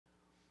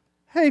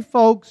Hey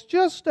folks,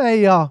 just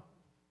a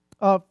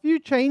few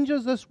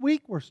changes this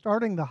week. We're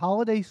starting the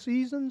holiday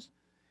seasons.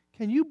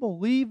 Can you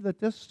believe that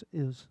this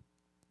is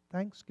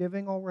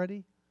Thanksgiving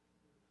already?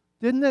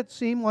 Didn't it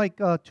seem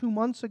like 2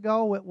 months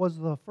ago it was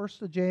the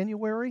 1st of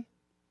January?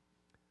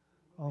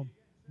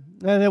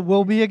 And it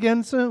will be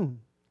again soon.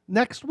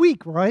 Next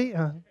week, right?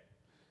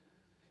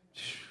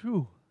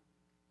 Phew.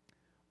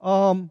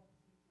 Yeah,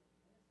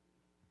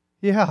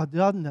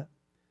 doesn't it?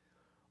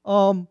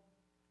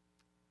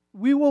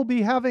 We will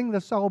be having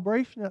the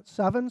celebration at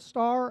 7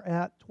 Star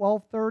at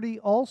 12:30.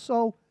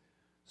 Also,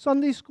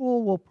 Sunday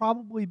school will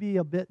probably be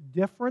a bit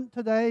different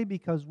today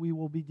because we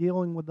will be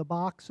dealing with the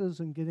boxes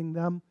and getting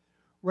them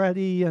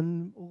ready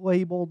and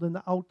labeled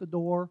and out the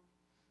door.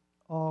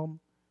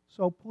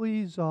 So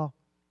please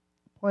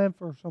plan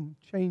for some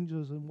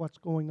changes in what's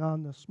going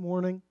on this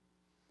morning.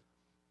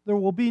 There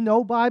will be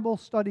no Bible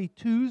study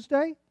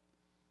Tuesday.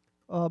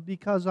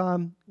 Because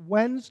on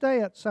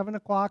Wednesday at 7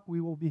 o'clock we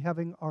will be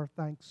having our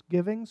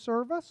Thanksgiving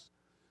service.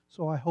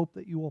 So I hope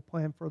that you will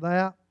plan for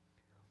that.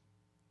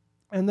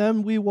 And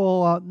then we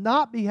will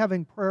not be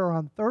having prayer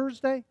on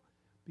Thursday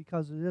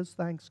because it is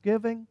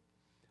Thanksgiving.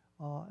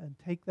 And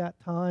take that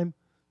time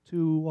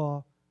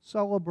to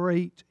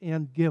celebrate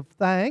and give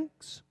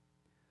thanks.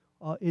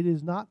 It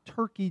is not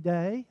Turkey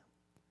Day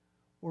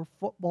or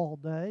Football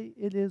Day.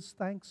 It is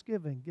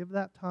Thanksgiving. Give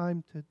that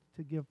time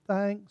to give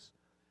thanks.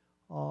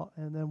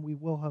 And then we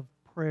will have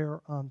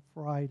prayer on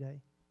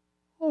Friday.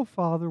 Oh,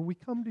 Father, we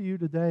come to you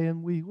today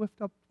and we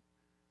lift up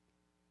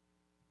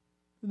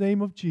the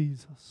name of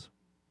Jesus.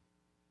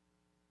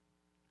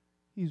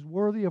 He's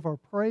worthy of our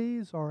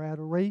praise, our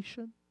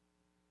adoration.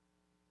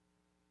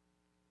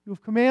 You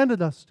have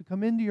commanded us to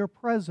come into your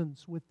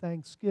presence with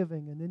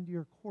thanksgiving and into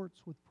your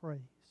courts with praise.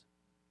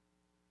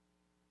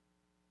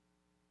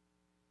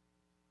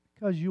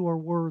 Because you are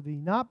worthy,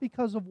 not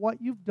because of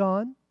what you've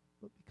done,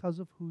 but because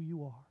of who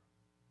you are.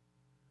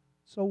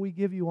 So we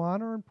give you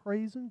honor and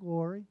praise and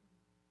glory.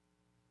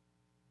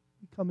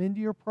 We come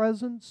into your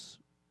presence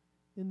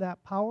in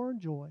that power and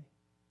joy.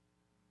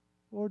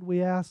 Lord,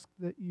 we ask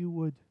that you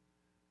would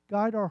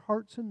guide our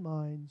hearts and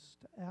minds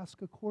to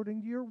ask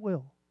according to your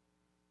will.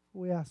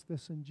 We ask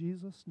this in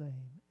Jesus'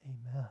 name.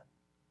 Amen.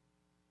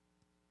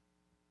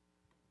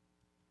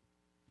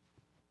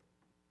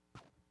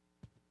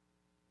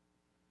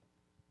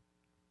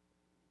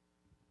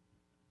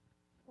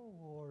 Oh,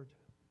 Lord.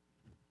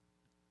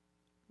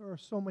 There are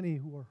so many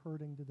who are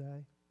hurting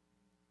today.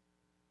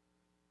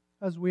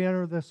 As we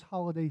enter this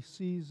holiday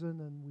season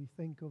and we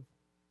think of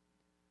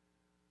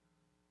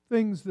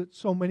things that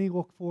so many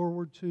look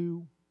forward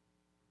to,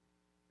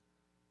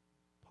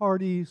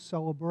 parties,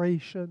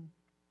 celebration,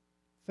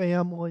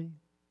 family,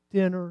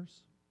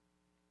 dinners,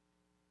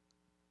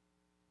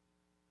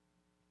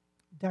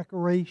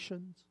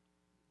 decorations.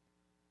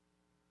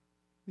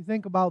 We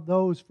think about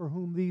those for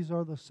whom these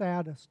are the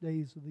saddest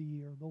days of the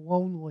year, the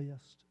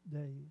loneliest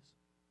days.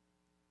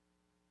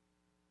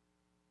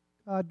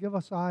 God, give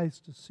us eyes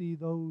to see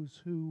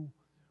those who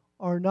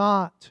are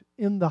not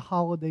in the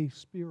holiday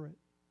spirit,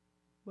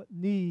 but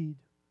need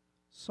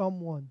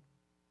someone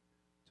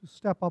to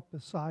step up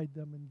beside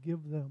them and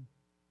give them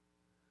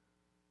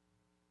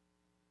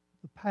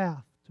the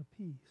path to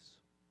peace.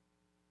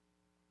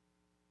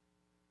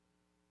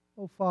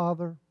 Oh,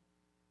 Father,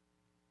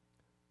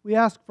 we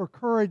ask for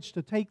courage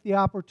to take the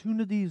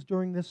opportunities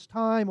during this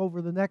time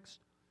over the next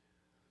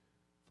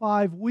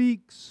 5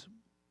 weeks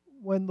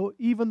when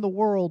even the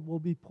world will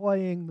be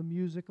playing the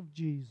music of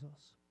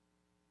Jesus.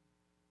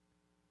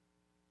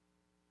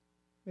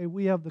 May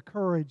we have the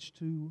courage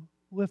to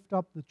lift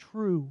up the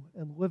true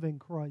and living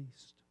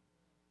Christ,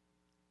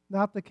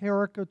 not the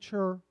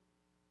caricature,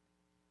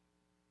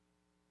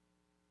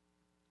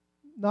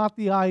 not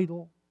the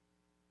idol,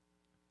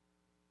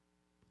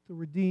 but the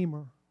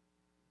Redeemer,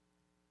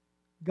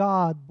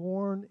 God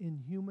born in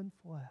human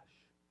flesh.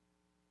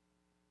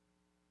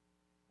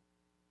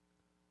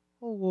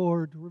 Oh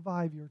Lord,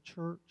 revive your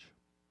church.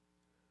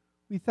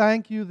 We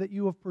thank you that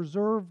you have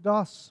preserved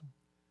us,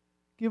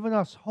 given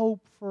us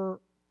hope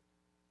for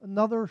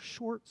another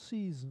short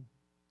season.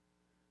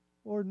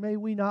 Lord, may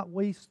we not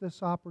waste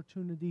this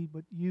opportunity,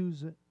 but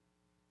use it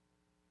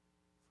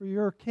for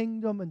your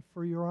kingdom and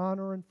for your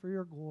honor and for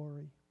your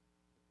glory.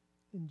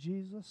 In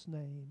Jesus'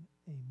 name,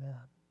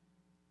 amen.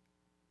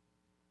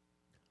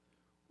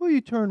 Will you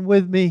turn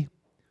with me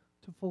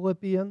to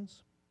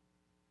Philippians?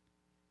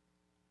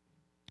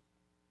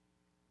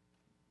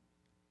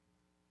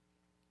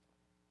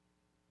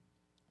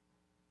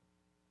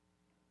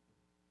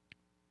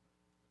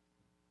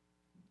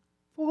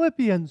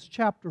 Philippians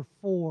chapter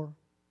 4.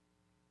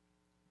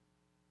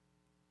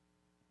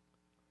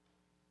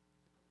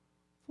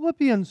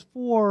 Philippians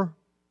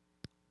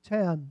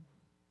 4:10.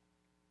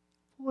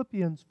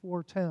 Philippians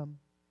 4:10.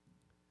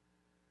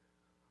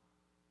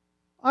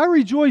 I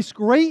rejoice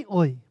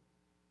greatly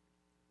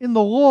in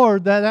the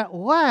Lord that at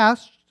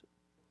last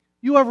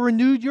you have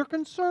renewed your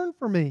concern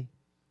for me.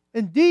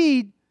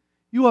 Indeed,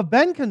 you have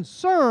been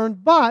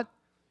concerned, but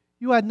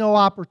you had no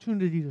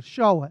opportunity to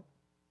show it.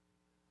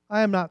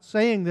 I am not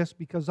saying this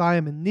because I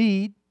am in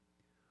need,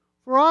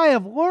 for I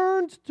have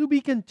learned to be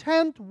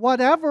content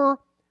whatever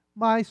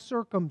my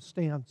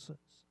circumstances.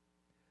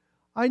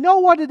 I know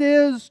what it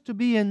is to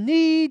be in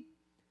need.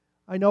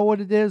 I know what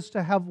it is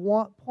to have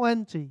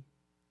plenty.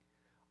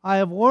 I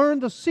have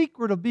learned the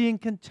secret of being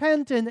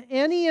content in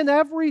any and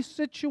every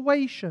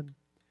situation,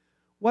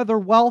 whether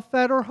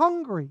well-fed or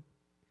hungry,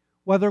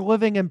 whether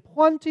living in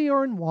plenty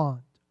or in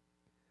want.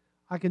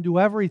 I can do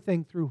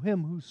everything through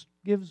Him who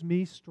gives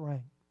me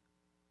strength.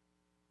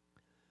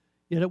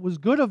 Yet it was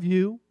good of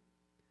you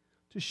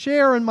to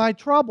share in my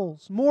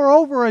troubles.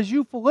 Moreover, as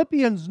you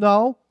Philippians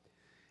know,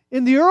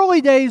 in the early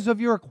days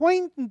of your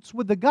acquaintance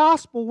with the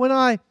gospel, when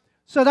I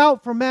set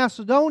out from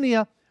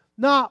Macedonia,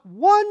 not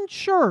one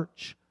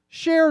church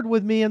shared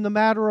with me in the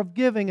matter of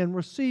giving and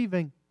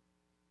receiving,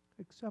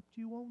 except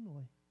you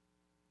only.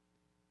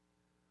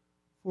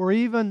 For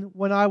even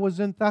when I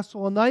was in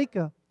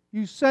Thessalonica,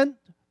 you sent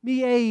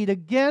me aid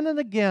again and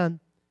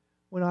again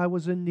when I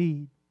was in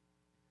need.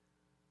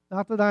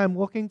 Not that I am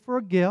looking for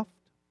a gift,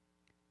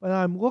 but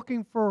I am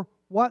looking for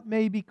what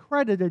may be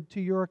credited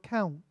to your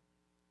account.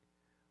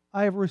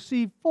 I have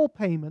received full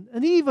payment,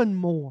 and even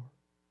more.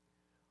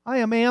 I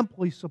am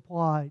amply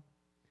supplied,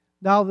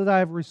 now that I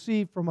have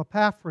received from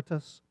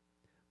Epaphroditus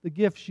the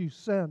gifts you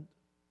sent.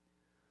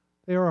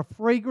 They are a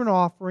fragrant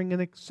offering,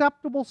 an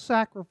acceptable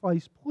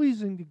sacrifice,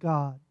 pleasing to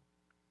God.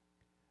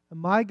 And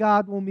my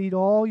God will meet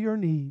all your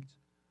needs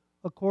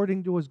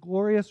according to His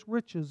glorious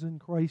riches in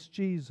Christ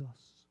Jesus.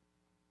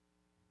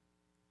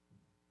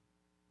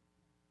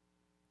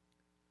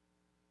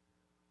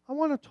 I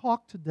want to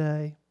talk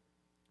today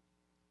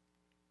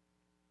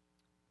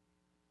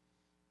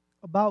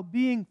about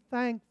being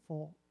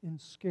thankful in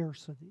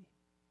scarcity.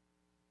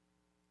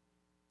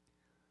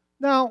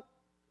 Now,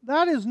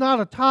 that is not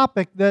a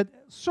topic that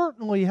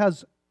certainly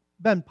has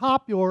been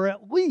popular,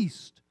 at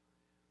least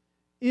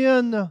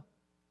in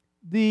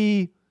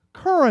the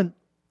current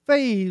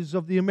phase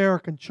of the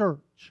American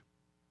church,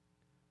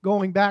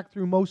 going back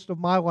through most of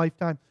my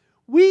lifetime.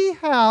 We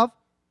have,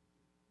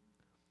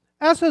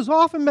 as has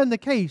often been the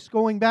case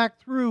going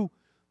back through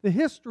the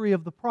history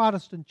of the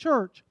Protestant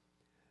church,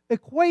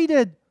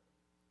 equated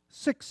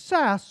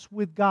success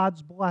with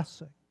God's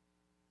blessing.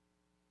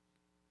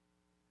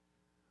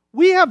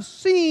 We have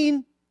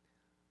seen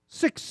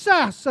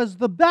success as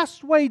the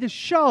best way to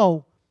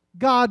show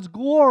God's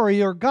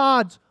glory or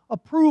God's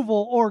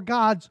approval or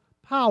God's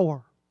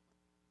power.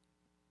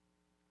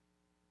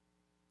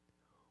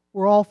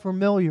 We're all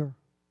familiar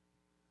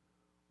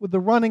with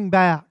the running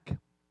back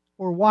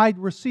or wide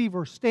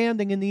receiver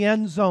standing in the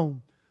end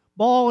zone,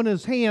 ball in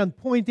his hand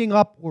pointing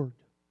upward.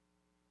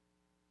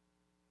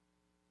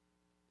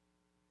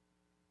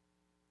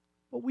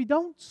 But we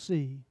don't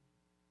see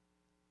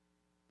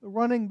the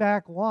running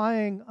back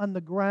lying on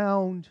the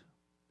ground,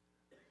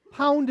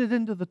 pounded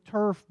into the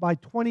turf by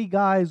 20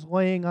 guys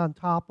laying on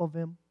top of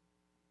him,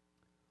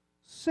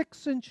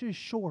 6 inches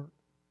short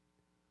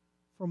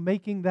from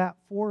making that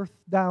fourth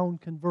down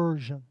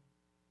conversion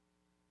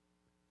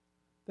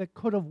that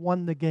could have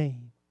won the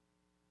game.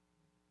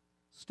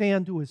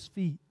 Stand to his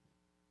feet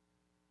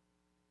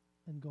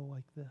and go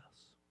like this.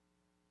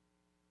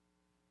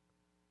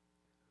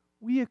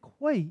 We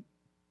equate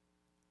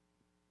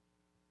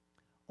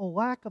a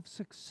lack of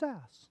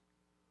success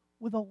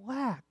with a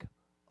lack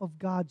of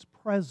God's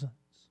presence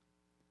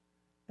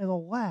and a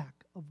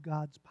lack of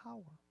God's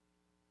power.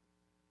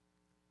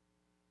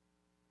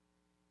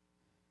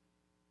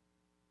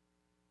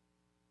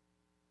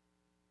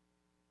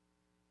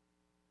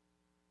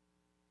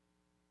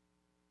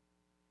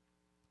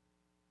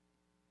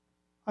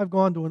 I've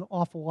gone to an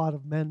awful lot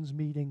of men's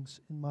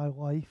meetings in my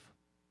life.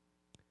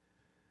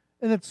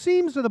 And it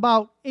seems that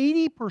about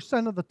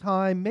 80% of the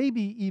time,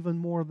 maybe even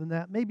more than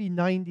that, maybe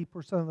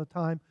 90% of the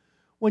time,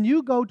 when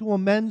you go to a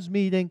men's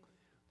meeting,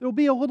 there'll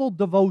be a little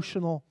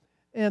devotional,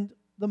 and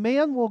the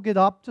man will get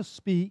up to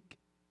speak,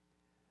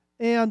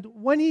 and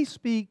when he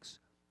speaks,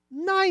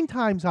 9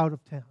 times out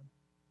of 10,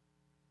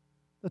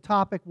 the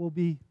topic will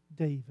be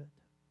David.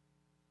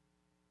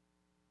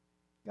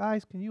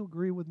 Guys, can you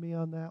agree with me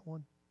on that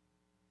one?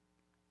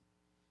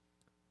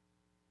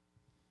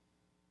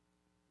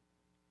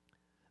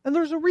 And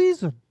there's a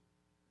reason.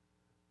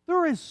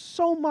 There is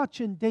so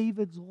much in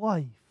David's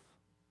life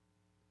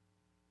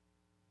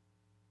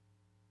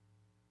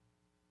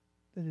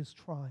that is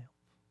triumph.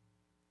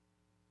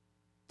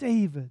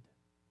 David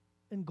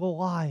and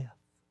Goliath.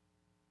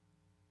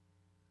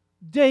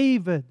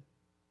 David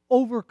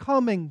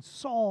overcoming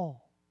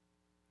Saul.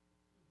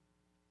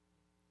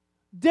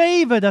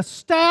 David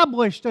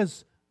established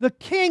as the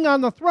king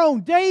on the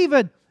throne.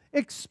 David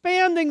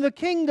expanding the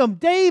kingdom.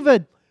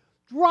 David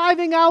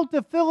driving out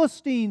the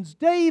Philistines.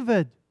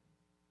 David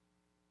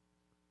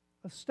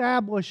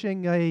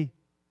establishing an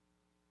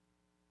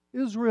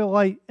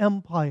Israelite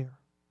empire.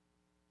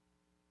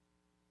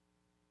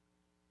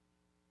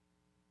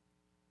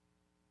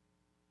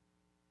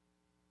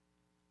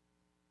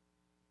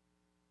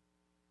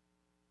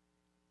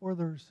 Or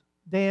there's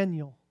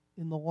Daniel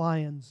in the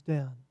lion's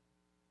den.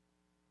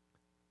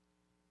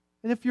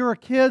 And if you're a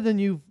kid and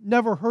you've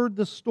never heard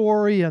the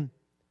story, and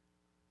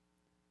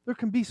there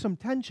can be some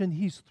tension,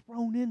 he's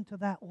thrown into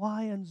that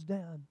lion's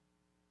den.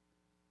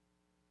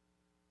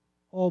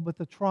 Oh, but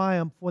the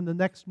triumph when the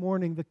next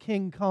morning the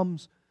king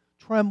comes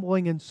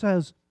trembling and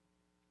says,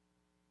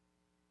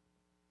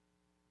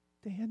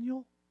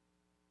 Daniel,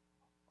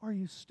 are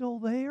you still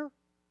there?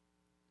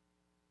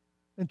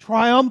 And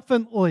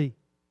triumphantly,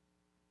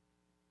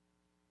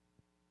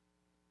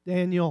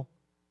 Daniel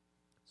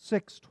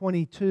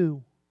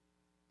 6:22.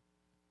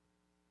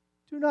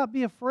 Do not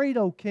be afraid,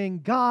 O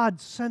king.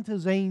 God sent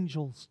his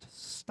angels to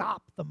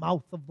stop the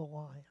mouth of the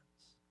lions.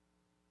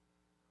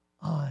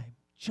 I'm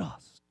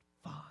just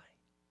fine.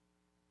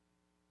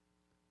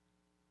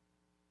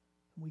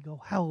 And we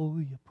go,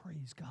 hallelujah,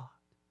 praise God.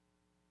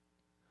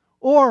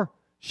 Or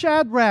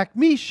Shadrach,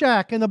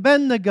 Meshach, and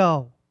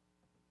Abednego,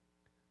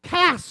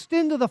 cast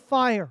into the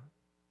fire,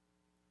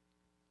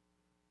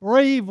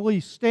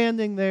 bravely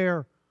standing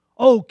there.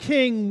 O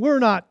king, we're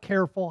not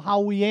careful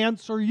how we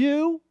answer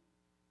you.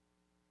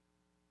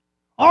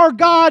 Our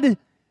God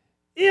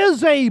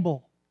is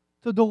able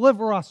to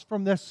deliver us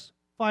from this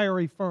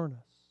fiery furnace.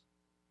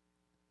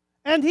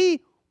 And He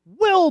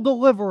will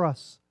deliver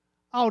us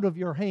out of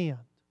your hand.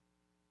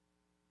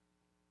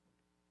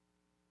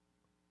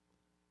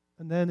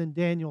 And then in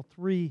Daniel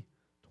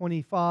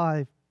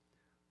 3:25,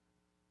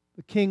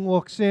 the king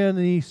looks in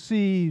and he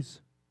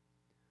sees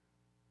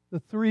the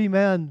three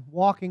men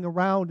walking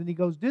around, and he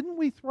goes, didn't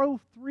we throw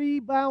 3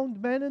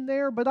 bound men in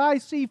there? But I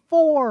see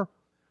 4.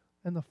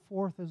 And the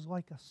 4th is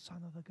like a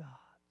son of the gods.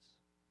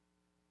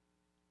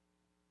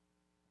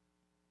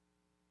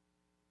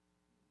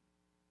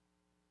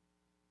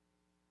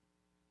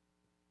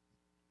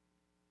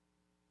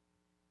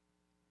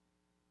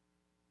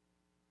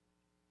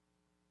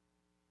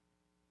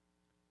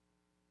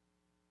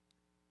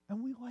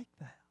 And we like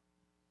that.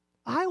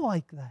 I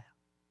like that.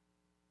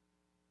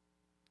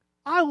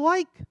 I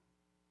like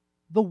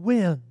the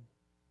win.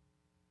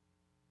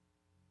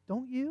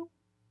 Don't you?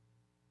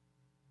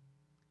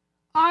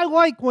 I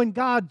like when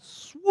God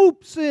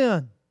swoops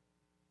in,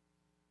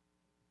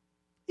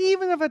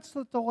 even if it's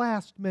at the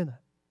last minute.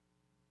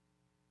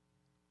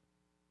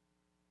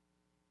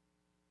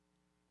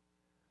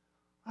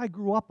 I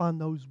grew up on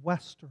those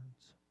westerns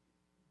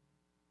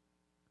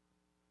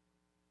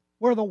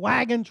where the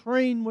wagon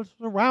train was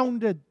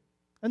surrounded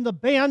and the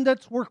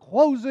bandits were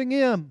closing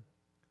in.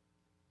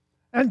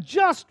 And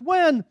just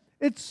when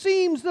it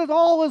seems that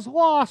all is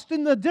lost,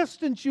 in the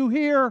distance you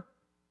hear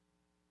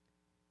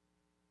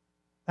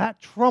that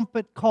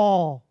trumpet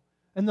call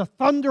and the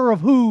thunder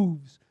of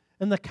hooves,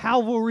 and the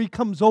cavalry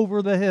comes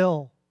over the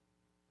hill.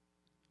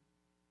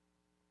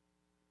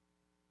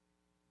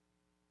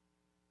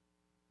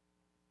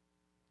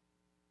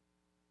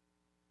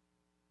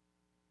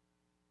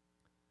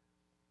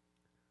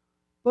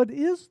 But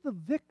is the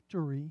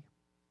victory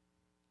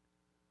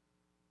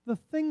the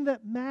thing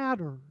that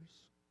matters?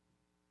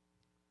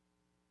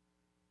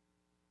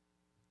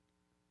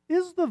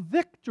 Is the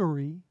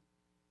victory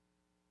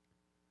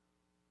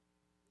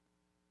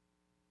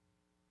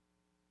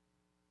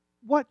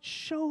what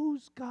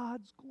shows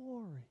God's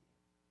glory?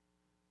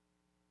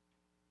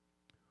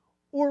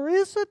 Or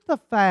is it the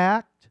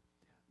fact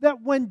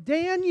that when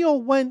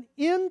Daniel went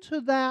into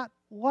that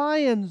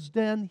lion's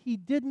den, he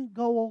didn't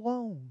go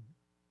alone?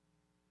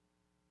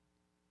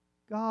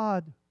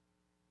 God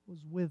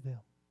was with him.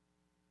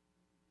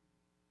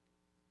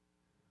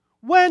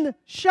 When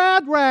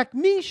Shadrach,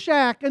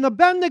 Meshach, and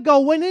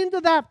Abednego went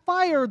into that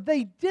fire,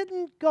 they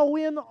didn't go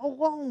in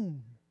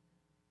alone.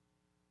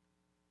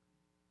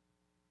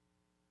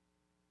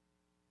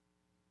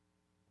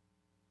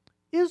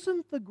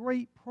 Isn't the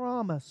great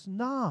promise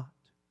not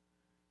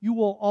you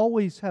will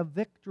always have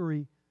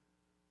victory,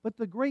 but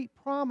the great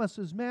promise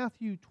is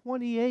Matthew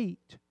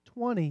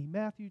 28:20.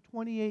 Matthew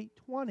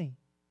 28:20.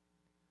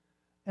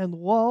 And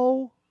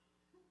lo,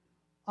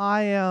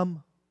 I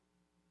am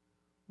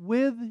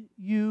with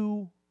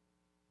you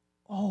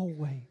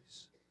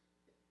always,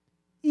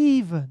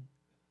 even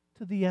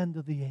to the end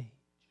of the age.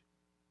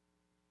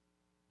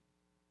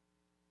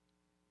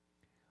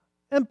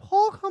 And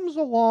Paul comes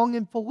along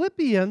in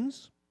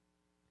Philippians,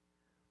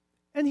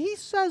 and he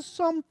says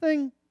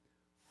something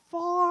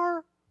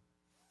far,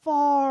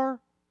 far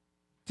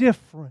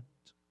different.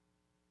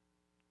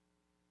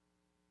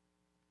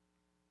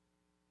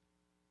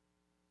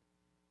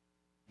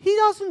 He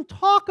doesn't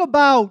talk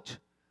about,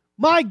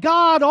 my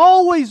God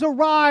always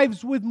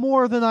arrives with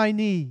more than I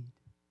need.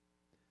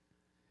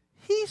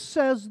 He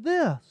says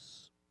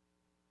this,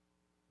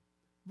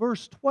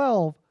 verse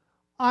 12,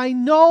 I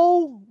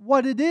know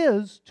what it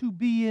is to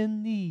be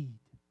in need.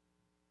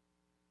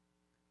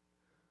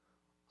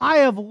 I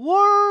have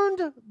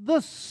learned the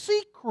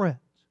secret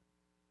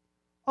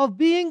of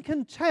being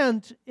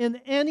content in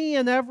any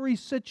and every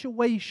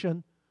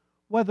situation,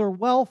 whether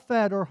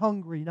well-fed or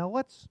hungry. Now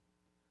let's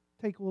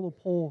take a little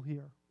poll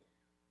here.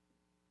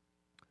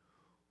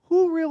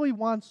 Who really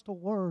wants to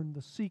learn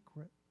the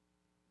secret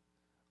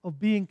of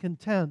being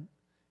content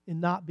in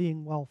not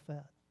being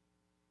well-fed?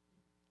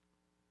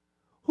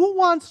 Who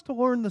wants to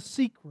learn the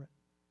secret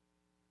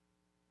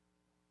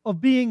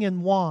of being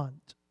in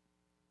want,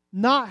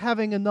 not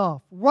having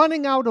enough,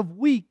 running out of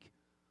week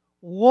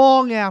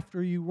long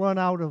after you run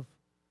out of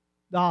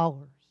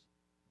dollars?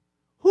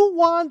 Who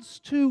wants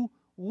to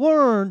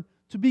learn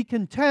to be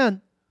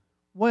content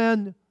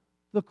when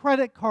the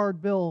credit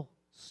card bill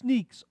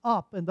sneaks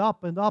up and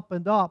up and up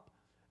and up,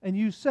 and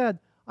you said,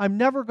 I'm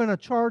never going to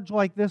charge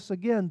like this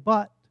again,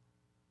 but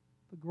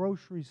the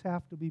groceries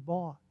have to be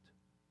bought,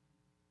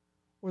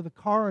 or the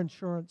car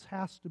insurance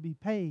has to be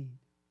paid,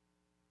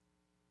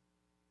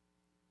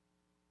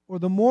 or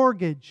the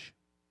mortgage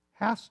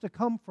has to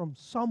come from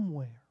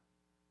somewhere?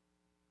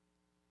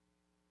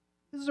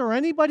 Is there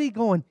anybody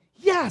going,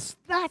 yes,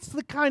 that's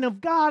the kind of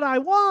God I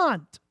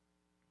want?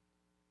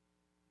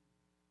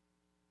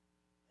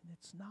 And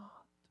it's not.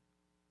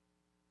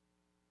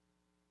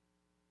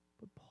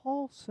 But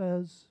Paul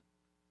says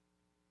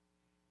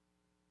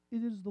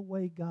it is the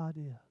way God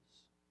is.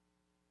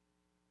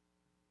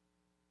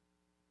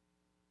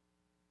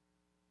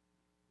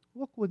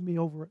 Look with me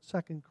over at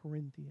 2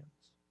 Corinthians.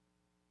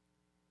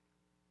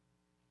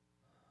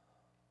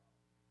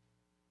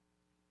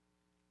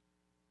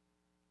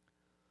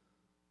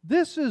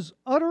 This is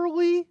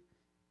utterly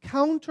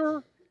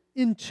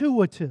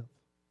counterintuitive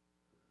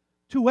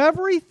to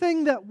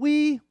everything that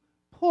we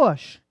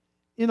push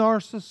in our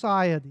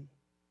society.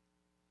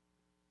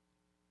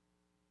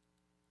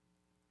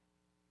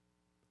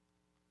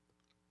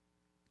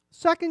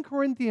 Second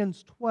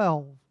Corinthians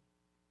 12.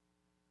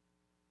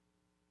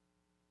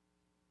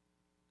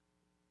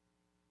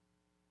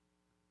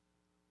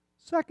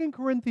 Second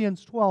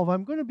Corinthians 12.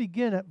 I'm going to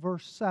begin at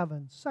verse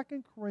 7.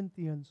 2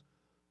 Corinthians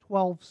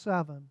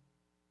 12:7.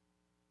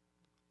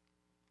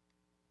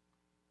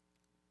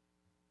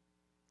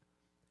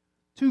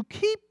 To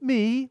keep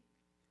me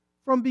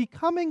from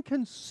becoming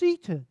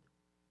conceited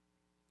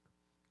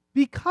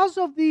because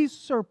of these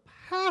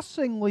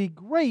surpassingly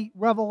great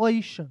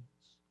revelations.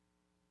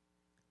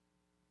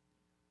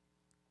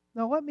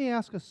 Now let me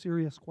ask a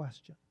serious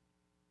question.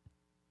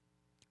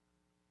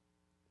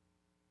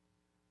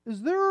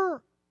 Is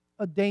there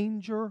a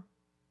danger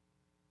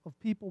of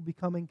people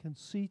becoming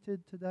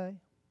conceited today?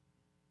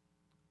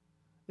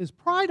 Is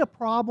pride a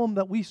problem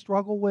that we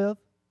struggle with?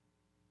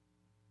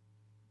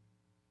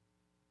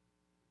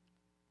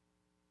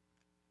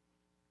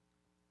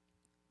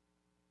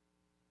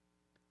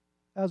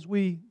 As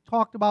we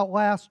talked about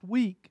last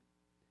week,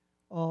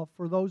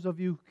 for those of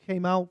you who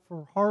came out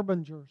for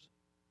Harbingers,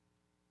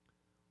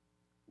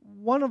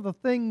 one of the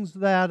things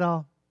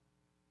that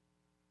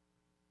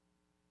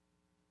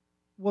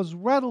was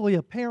readily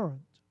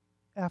apparent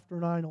after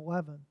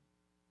 9/11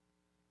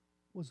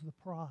 was the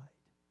pride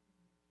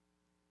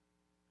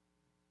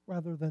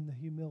rather than the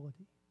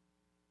humility.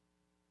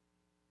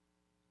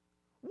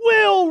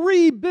 We'll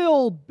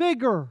rebuild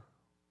bigger.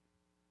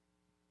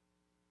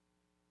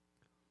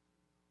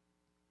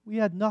 We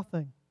had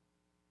nothing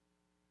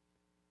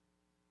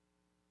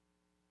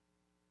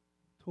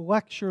to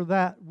lecture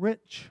that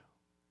rich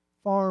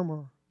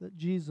farmer that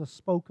Jesus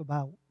spoke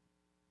about,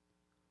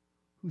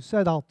 who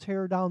said, I'll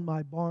tear down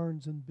my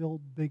barns and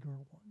build bigger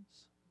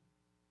ones.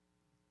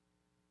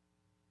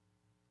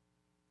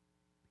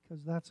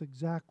 Because that's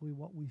exactly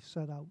what we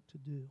set out to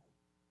do.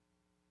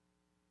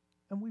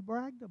 And we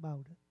bragged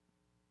about it.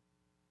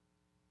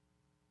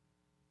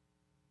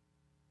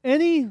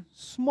 Any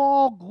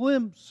small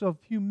glimpse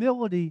of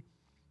humility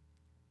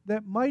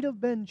that might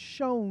have been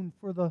shown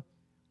for the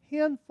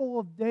handful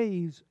of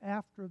days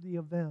after the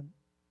event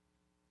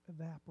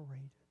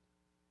evaporated.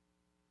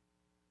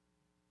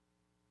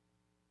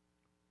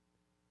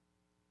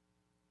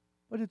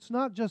 But it's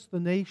not just the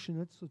nation,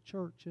 it's the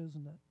church,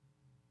 isn't it?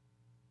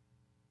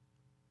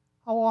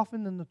 How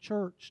often in the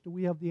church do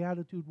we have the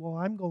attitude, well,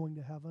 I'm going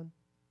to heaven?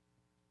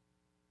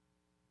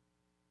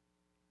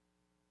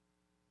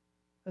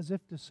 As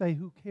if to say,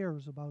 who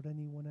cares about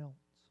anyone else?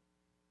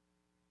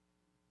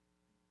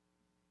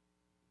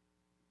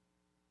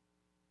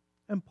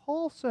 And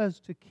Paul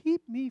says, to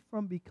keep me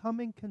from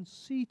becoming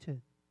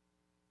conceited,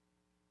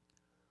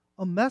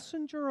 a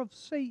messenger of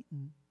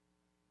Satan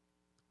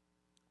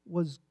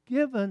was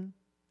given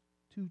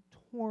to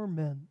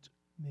torment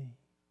me.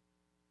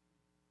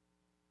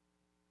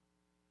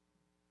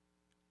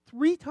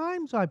 3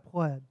 times I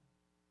pled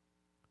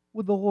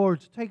with the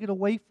Lord to take it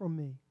away from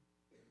me.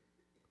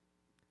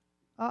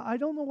 I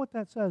don't know what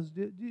that says.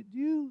 Do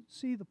you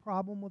see the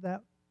problem with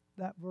that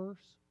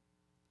verse?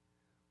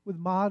 With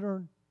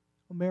modern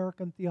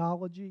American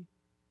theology?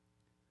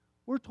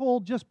 We're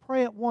told just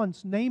pray it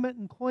once, name it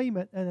and claim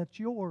it, and it's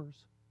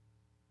yours.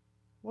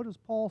 What does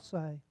Paul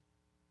say?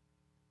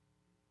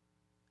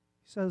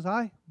 He says,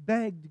 I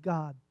begged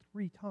God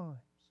 3 times.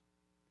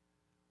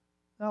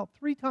 Now,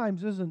 3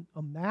 times isn't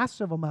a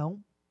massive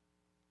amount,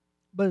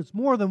 but it's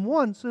more than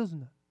once,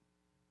 isn't it?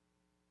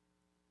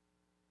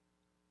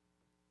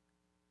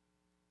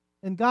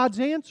 And God's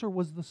answer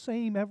was the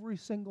same every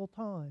single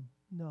time.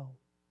 No.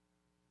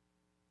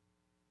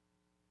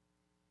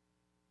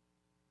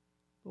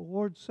 The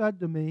Lord said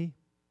to me,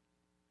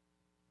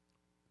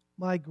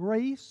 my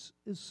grace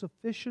is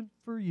sufficient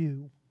for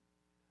you.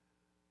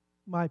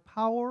 My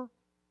power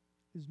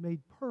is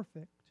made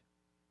perfect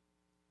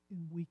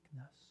in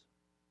weakness.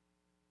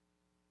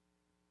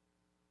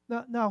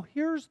 Now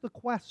here's the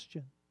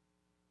question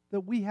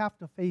that we have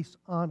to face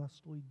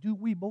honestly. Do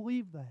we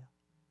believe that?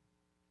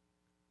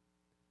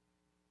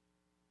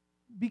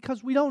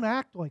 Because we don't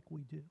act like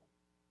we do.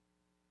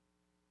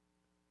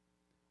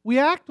 We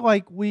act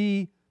like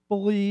we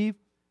believe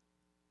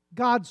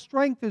God's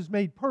strength is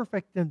made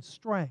perfect in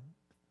strength.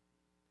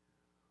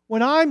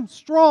 When I'm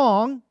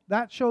strong,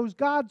 that shows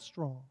God's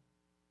strong.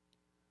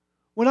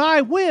 When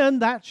I win,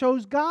 that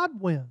shows God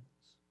wins.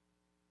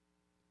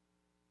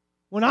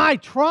 When I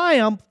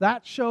triumph,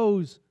 that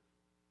shows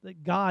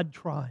that God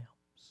triumphs.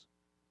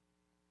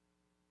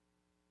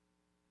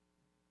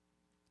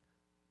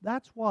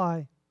 That's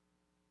why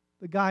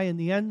the guy in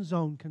the end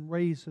zone can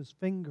raise his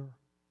finger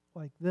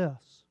like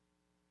this,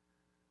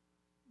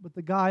 but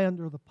the guy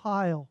under the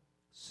pile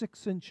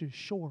 6 inches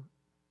short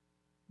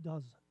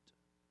doesn't.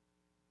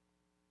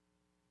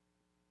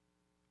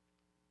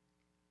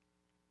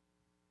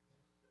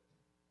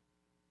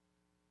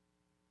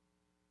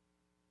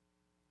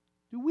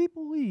 Do we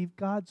believe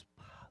God's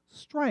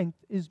strength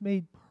is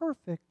made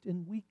perfect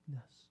in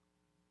weakness?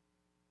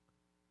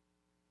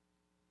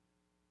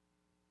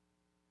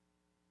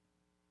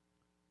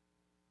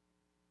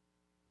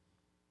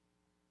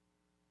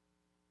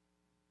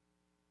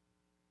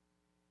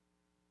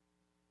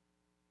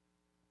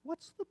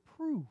 What's the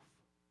proof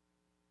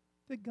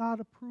that God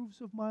approves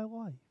of my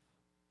life?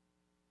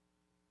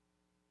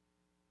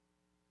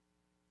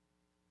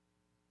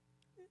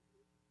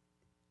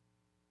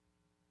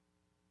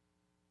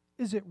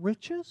 Is it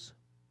riches?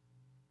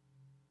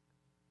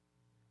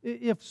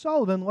 If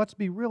so, then let's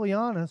be really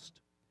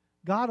honest.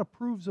 God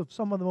approves of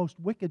some of the most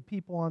wicked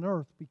people on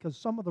earth, because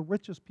some of the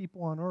richest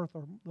people on earth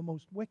are the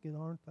most wicked,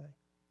 aren't they?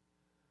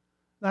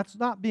 That's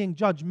not being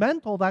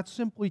judgmental. That's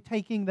simply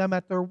taking them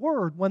at their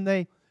word. When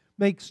they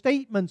make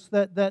statements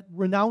that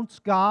renounce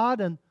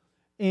God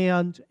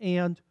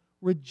and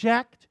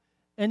reject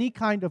any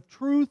kind of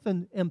truth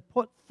and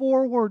put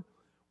forward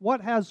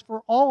what has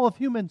for all of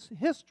human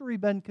history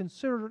been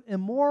considered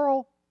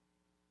immoral,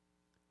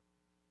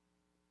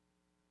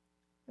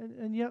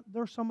 and yet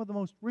they're some of the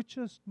most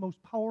richest,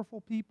 most powerful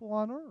people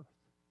on earth.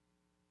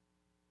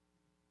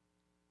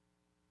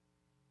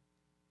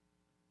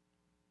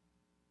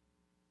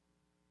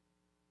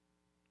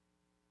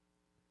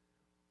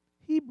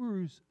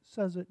 Hebrews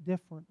says it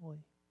differently.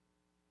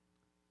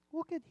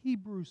 Look at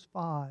Hebrews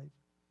 5,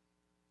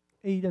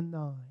 8 and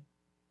 9.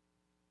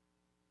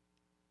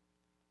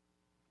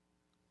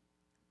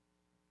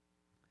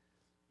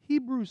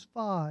 Hebrews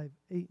 5,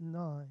 8 and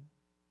 9.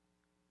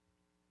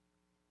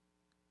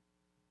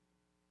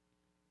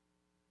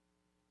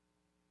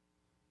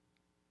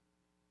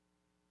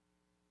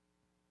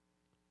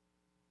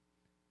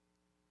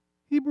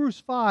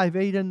 Hebrews 5,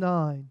 8 and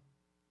 9.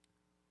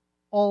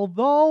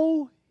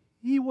 Although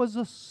he was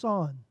a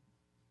son,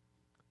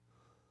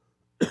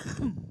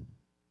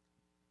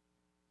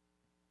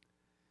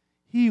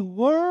 he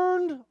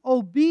learned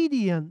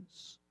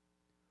obedience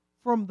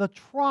from the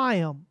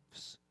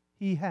triumphs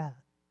he had.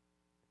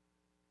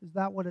 Is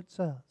that what it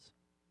says?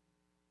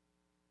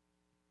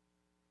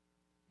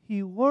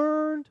 He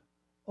learned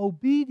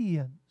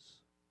obedience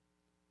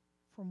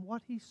from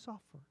what he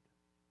suffered.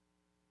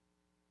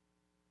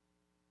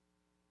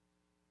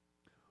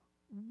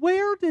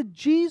 Where did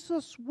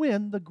Jesus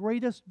win the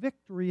greatest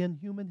victory in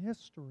human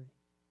history?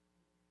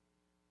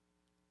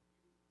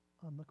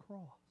 On the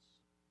cross.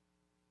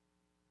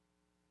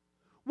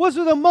 Was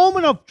it a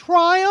moment of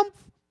triumph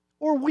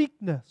or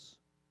weakness?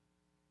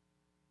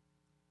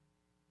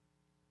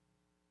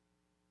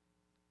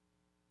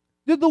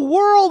 Did the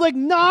world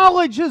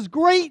acknowledge his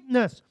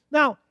greatness?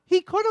 Now,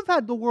 he could have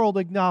had the world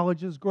acknowledge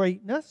his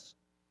greatness.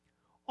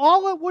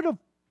 All it would have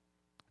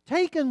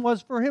taken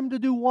was for him to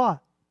do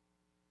what?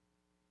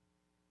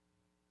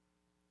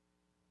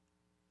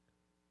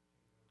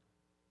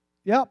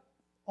 Yep.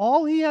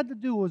 All he had to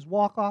do was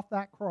walk off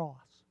that cross.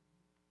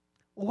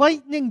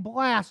 Lightning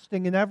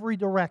blasting in every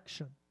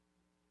direction.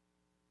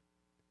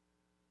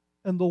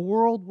 And the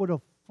world would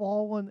have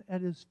fallen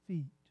at his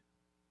feet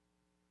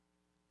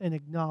and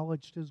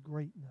acknowledged his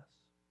greatness.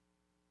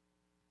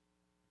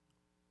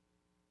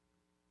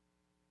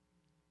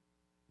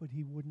 But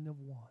he wouldn't have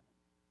won.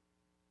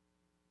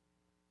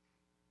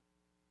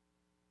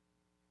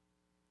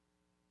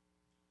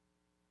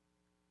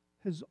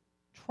 His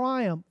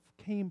triumph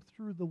came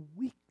through the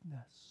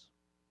weakness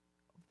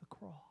of the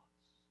cross.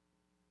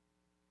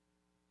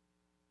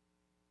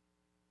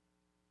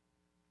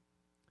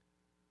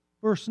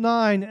 Verse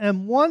 9,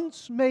 and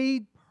once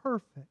made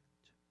perfect.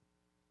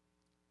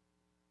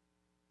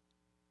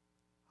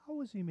 How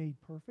was he made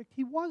perfect?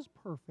 He was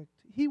perfect.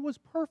 He was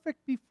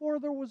perfect before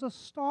there was a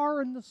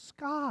star in the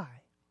sky.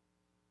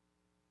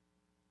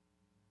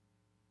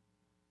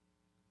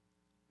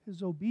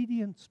 His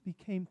obedience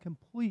became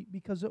complete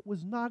because it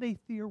was not a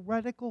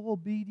theoretical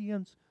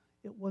obedience,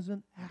 it was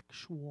an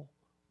actual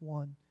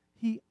one.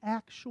 He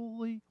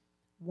actually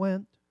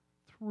went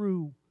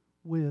through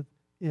with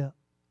it.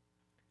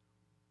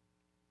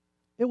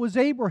 It was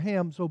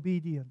Abraham's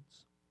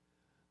obedience.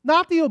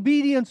 Not the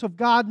obedience of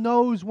God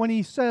knows when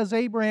He says,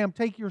 Abraham,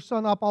 take your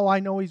son up. Oh, I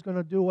know he's going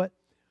to do it.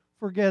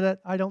 Forget it.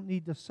 I don't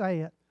need to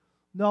say it.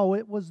 No,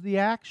 it was the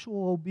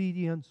actual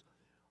obedience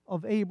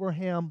of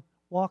Abraham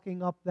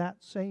walking up that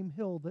same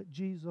hill that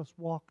Jesus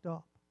walked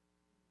up.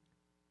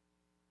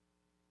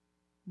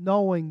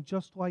 Knowing,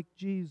 just like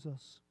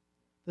Jesus,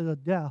 that a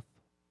death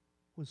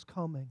was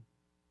coming.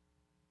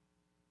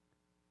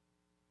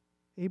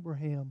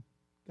 Abraham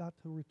got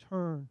to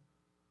return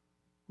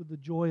with the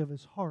joy of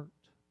his heart.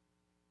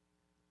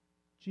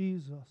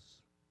 Jesus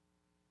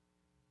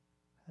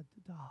had to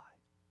die.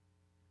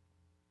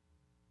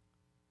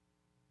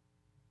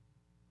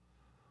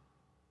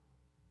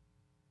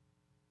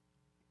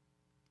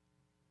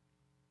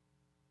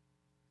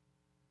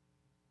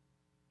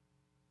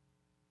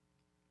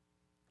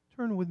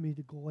 Turn with me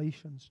to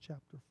Galatians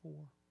chapter 4.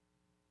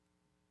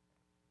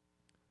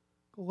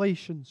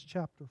 Galatians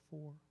chapter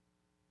 4.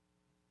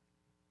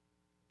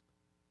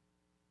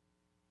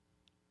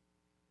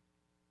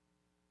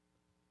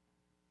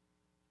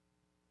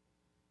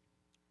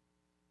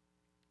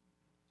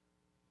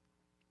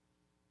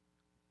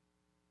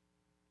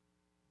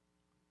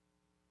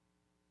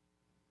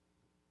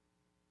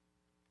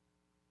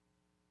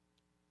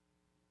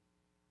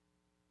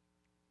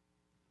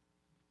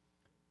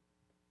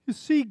 You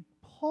see,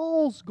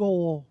 Paul's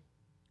goal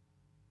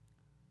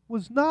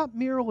was not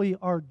merely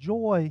our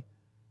joy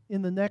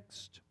in the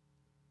next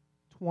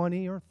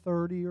 20 or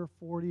 30 or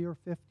 40 or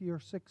 50 or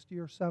 60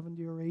 or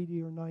 70 or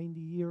 80 or 90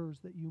 years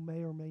that you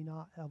may or may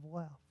not have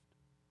left.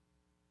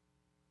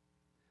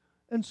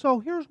 And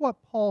so here's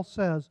what Paul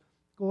says,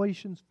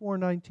 Galatians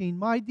 4:19,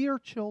 "My dear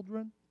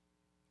children,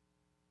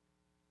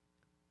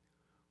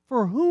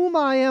 for whom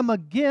I am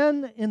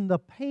again in the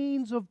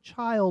pains of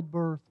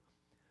childbirth,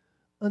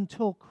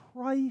 until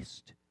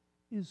Christ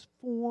is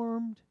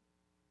formed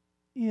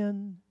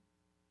in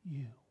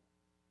you."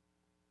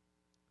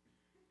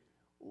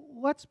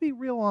 Let's be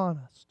real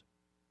honest.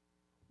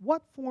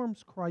 What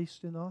forms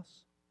Christ in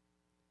us?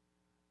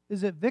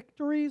 Is it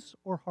victories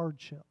or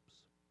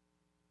hardships?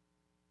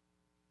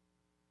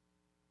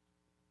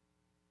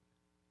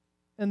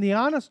 And the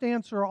honest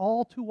answer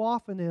all too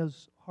often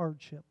is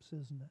hardships,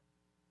 isn't it?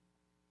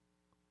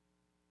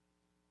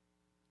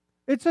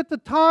 It's at the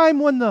time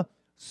when the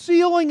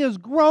ceiling is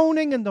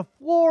groaning and the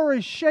floor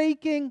is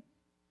shaking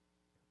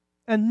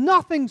and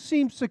nothing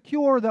seems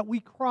secure that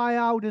we cry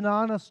out in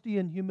honesty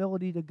and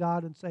humility to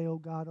God and say, "Oh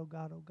God, oh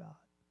God, oh God."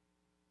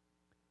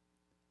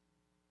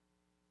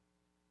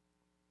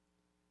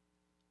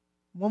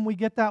 When we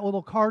get that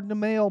little card in the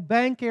mail,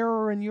 bank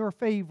error in your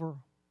favor.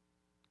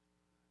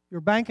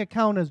 Your bank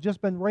account has just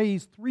been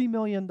raised $3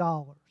 million.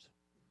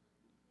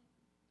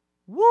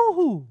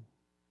 Woohoo!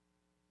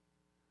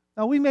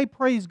 Now we may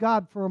praise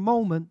God for a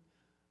moment,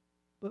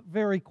 but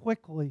very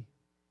quickly,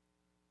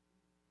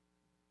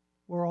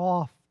 we're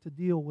off to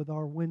deal with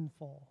our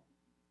windfall.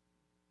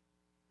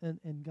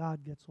 And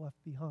God gets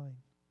left behind.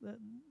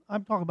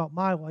 I'm talking about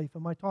my life.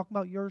 Am I talking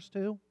about yours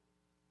too?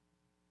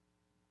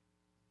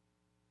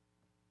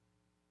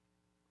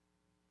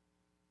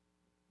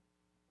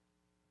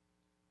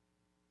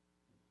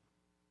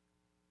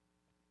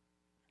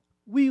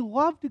 We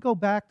love to go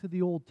back to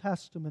the Old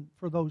Testament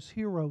for those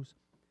heroes,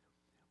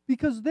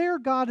 because there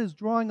God is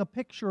drawing a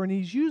picture and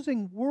He's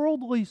using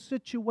worldly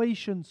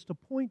situations to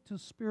point to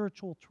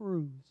spiritual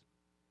truths.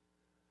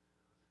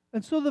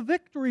 And so the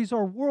victories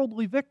are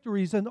worldly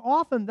victories, and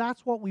often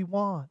that's what we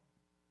want.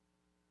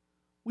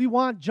 We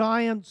want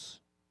giants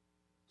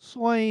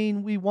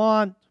slain. We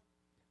want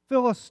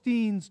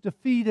Philistines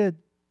defeated.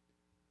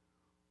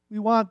 We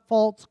want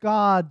false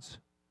gods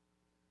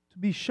to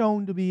be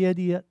shown to be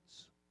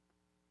idiots.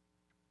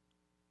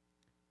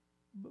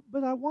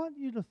 But I want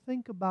you to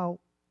think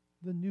about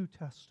the New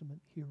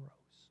Testament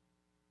heroes.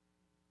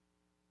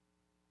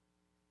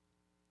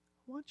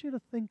 I want you to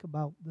think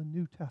about the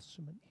New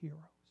Testament heroes.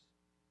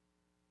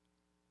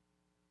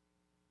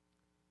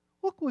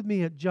 Look with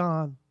me at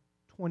John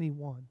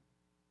 21.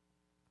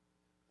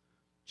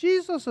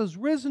 Jesus has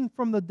risen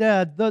from the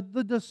dead.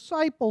 The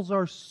disciples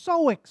are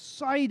so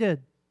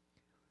excited.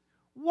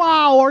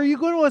 Wow, are you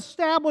going to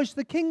establish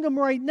the kingdom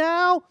right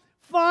now?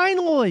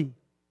 Finally!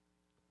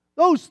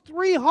 Those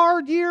 3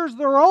 hard years,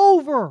 they're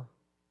over.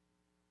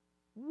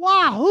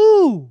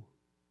 Wahoo!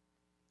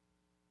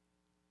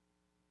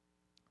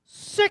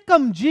 Sick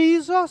 'em,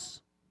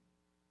 Jesus.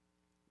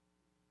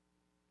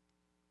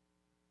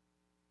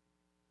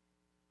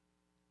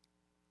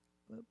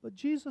 But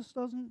Jesus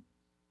doesn't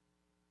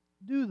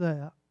do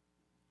that.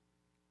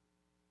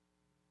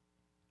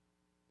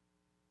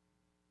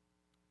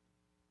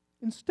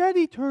 Instead,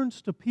 He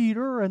turns to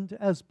Peter, and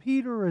as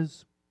Peter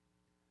is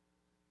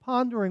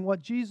pondering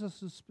what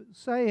Jesus is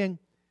saying,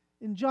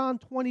 in John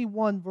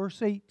 21,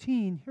 verse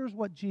 18, here's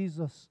what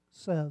Jesus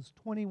says,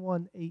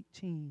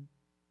 21:18.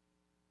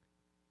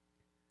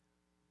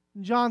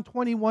 In John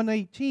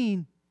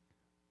 21:18,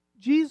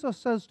 Jesus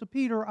says to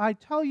Peter, "I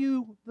tell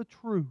you the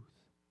truth.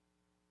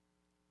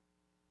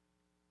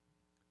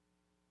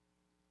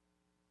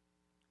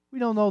 We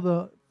don't know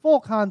the full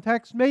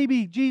context,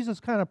 maybe Jesus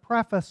kind of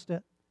prefaced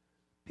it.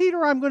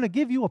 Peter, I'm going to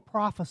give you a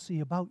prophecy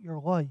about your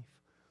life.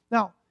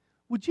 Now,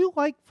 would you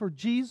like for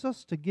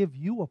Jesus to give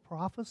you a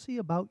prophecy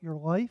about your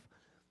life?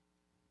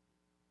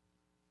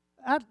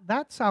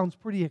 That sounds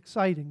pretty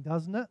exciting,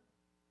 doesn't it?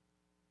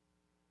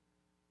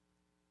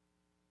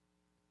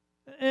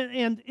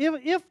 And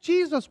if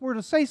Jesus were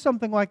to say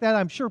something like that,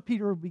 I'm sure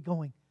Peter would be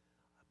going,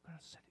 I'm going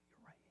to sit at your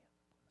right hand.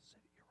 I'm going to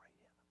sit at your right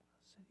hand. I'm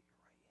going to sit at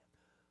your right hand.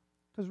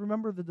 Because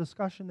remember the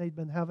discussion they'd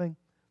been having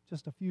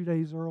just a few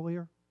days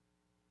earlier?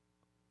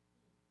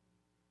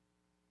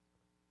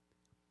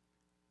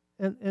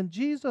 And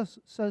Jesus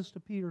says to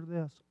Peter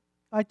this,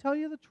 I tell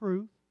you the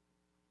truth,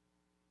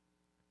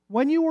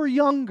 when you were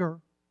younger,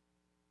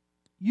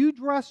 you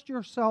dressed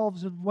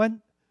yourself and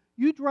went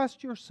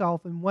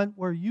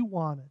where you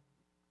wanted.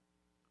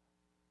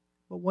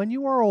 But when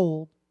you are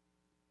old,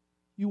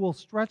 you will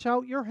stretch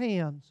out your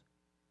hands,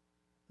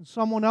 and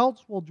someone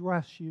else will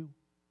dress you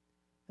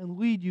and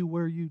lead you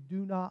where you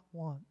do not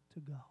want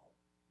to go.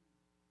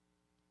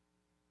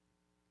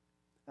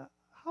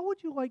 How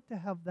would you like to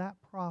have that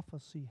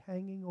prophecy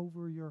hanging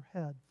over your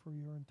head for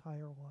your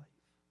entire life?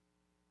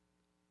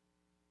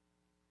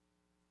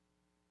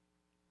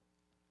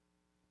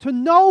 To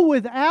know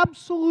with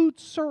absolute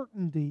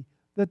certainty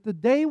that the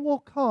day will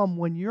come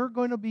when you're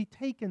going to be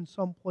taken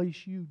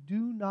someplace you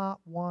do not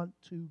want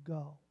to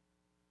go.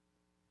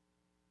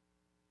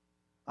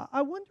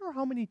 I wonder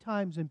how many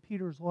times in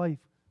Peter's life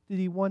did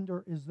he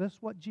wonder, is this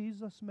what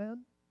Jesus meant?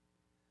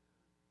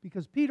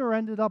 Because Peter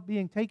ended up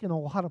being taken a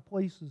lot of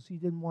places he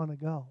didn't want to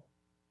go.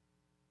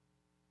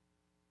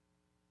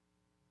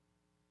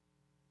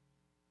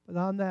 But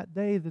on that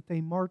day that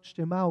they marched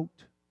him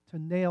out to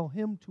nail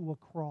him to a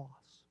cross,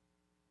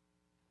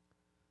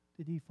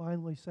 did he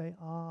finally say,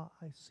 I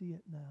see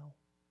it now?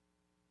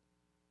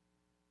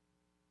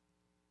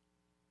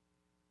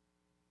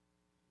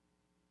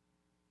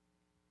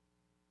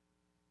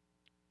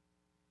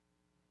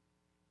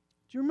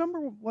 Do you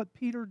remember what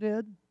Peter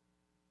did?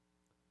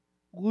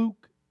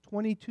 Luke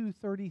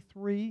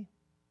 22:33.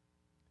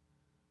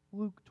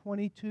 Luke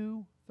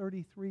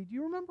 22:33. Do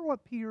you remember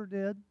what Peter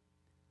did?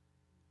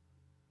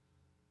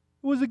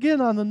 It was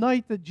again on the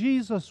night that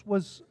Jesus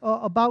was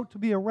about to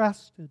be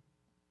arrested,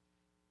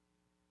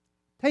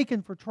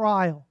 taken for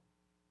trial.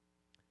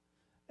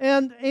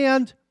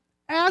 And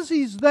as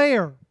he's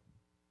there,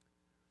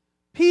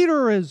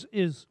 Peter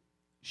is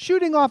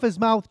shooting off his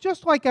mouth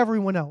just like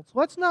everyone else.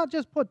 Let's not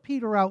just put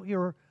Peter out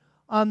here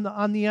on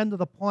the end of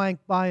the plank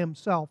by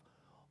himself.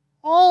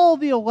 All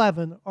the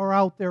 11 are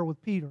out there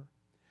with Peter.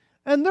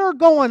 And they're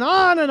going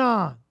on and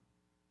on.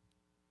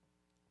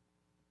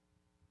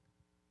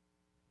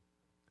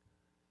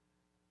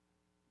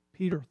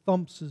 Peter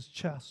thumps his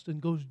chest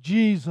and goes,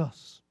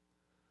 Jesus,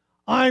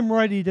 I'm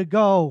ready to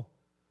go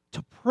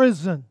to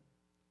prison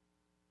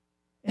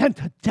and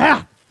to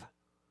death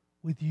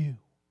with you.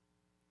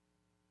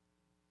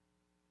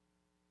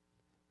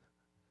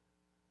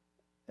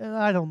 And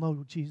I don't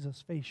know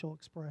Jesus' facial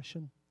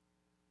expression.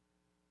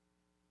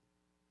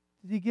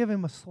 Did he give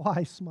him a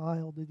sly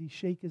smile? Did he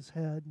shake his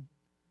head?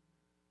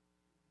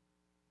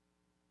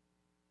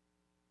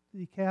 Did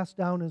he cast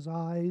down his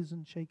eyes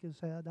and shake his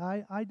head?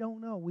 I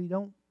don't know. We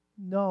don't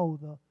know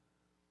the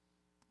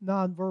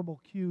nonverbal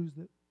cues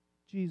that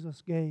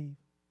Jesus gave.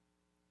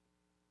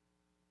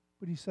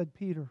 But he said,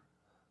 Peter,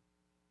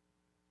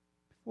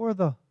 before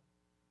the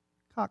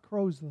cock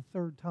crows the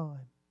third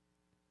time,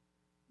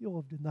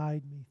 you'll have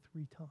denied me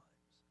 3 times.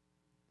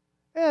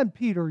 And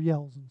Peter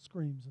yells and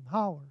screams and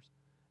hollers.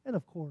 And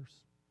of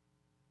course,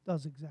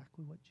 does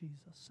exactly what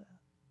Jesus said.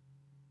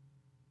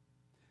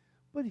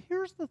 But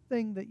here's the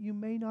thing that you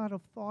may not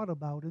have thought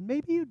about, and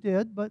maybe you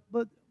did, but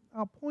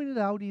I'll point it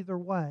out either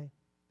way.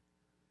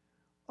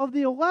 Of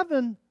the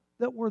 11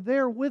 that were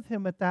there with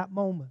him at that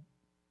moment,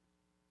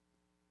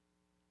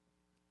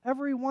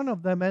 every one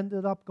of them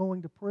ended up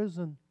going to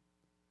prison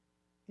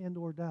and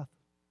or death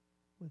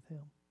with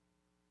him.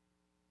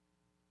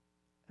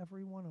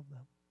 Every one of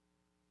them.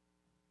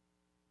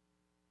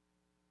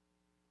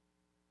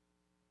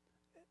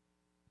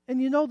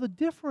 And you know, the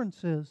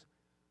difference is,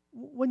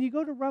 when you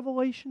go to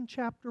Revelation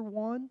chapter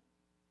 1,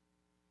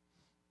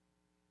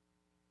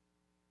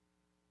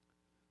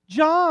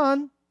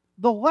 John,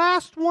 the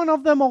last one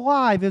of them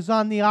alive, is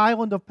on the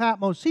island of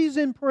Patmos. He's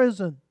in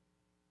prison.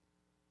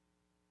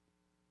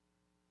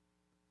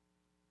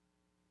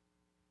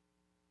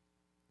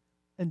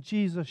 And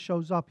Jesus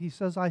shows up. He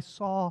says, I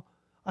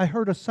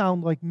heard a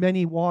sound like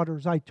many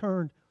waters. I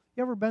turned.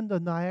 You ever been to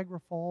Niagara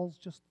Falls?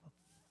 Just the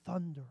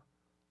thunder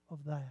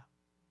of that.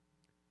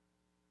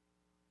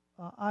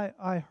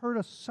 I heard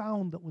a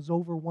sound that was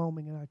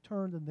overwhelming, and I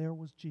turned, and there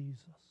was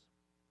Jesus.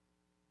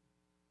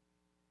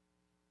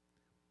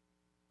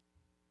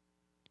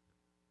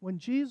 When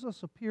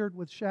Jesus appeared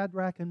with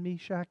Shadrach and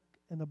Meshach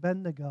and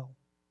Abednego,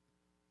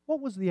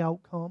 what was the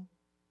outcome?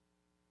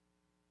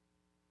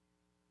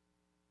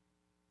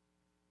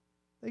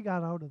 They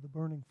got out of the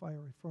burning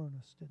fiery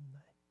furnace, didn't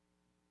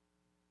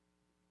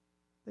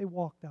they? They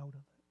walked out of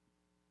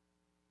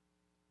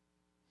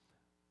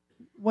it.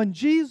 when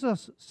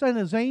Jesus sent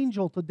his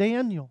angel to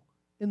Daniel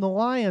in the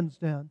lion's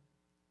den,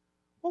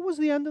 what was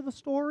the end of the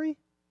story?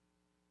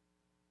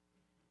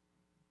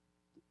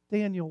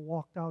 Daniel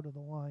walked out of the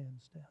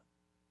lion's den.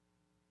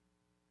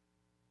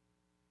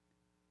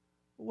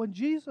 But when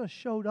Jesus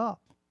showed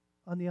up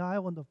on the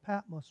island of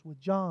Patmos with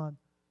John,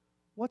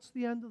 what's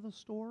the end of the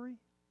story?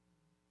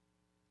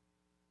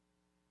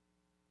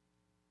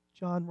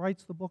 John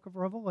writes the book of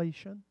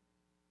Revelation,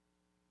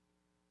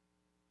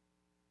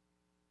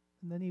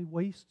 and then he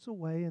wastes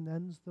away and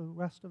ends the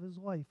rest of his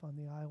life on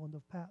the island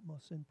of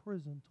Patmos in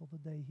prison till the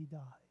day he died.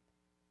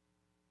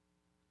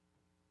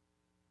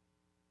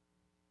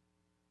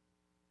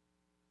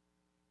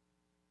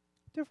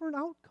 Different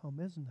outcome,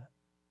 isn't it?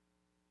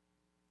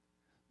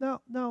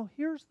 Now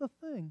here's the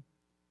thing.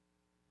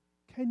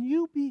 Can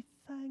you be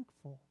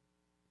thankful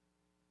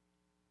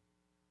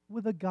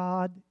with a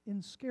God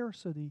in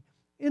scarcity?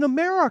 In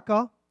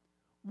America,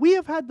 we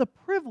have had the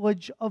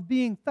privilege of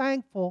being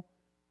thankful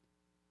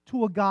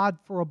to a God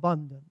for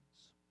abundance.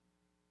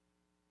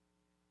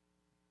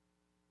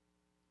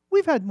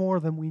 We've had more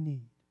than we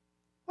need.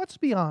 Let's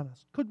be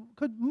honest.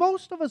 Could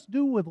most of us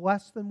do with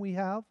less than we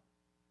have?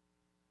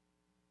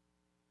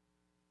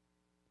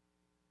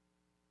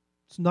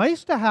 It's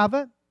nice to have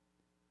it,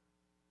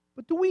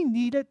 but do we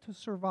need it to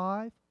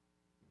survive?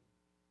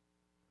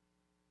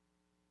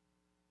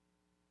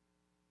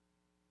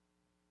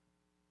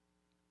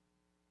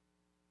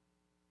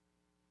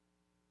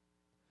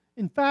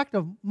 In fact,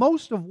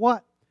 most of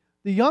what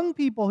the young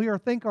people here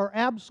think are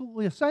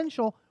absolutely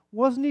essential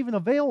wasn't even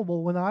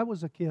available when I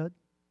was a kid.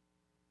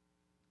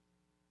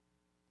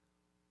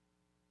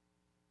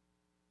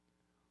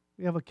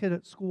 We have a kid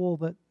at school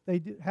that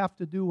they have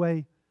to do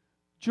a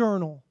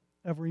journal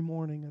every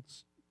morning.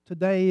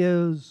 Today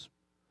is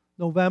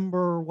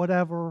November,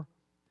 whatever,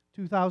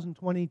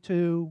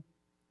 2022.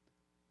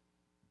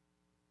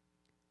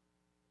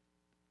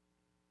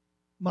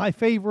 My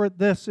favorite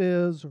this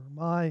is, or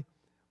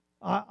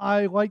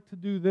I like to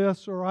do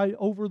this, or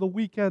over the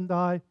weekend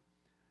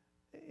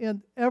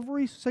and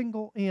every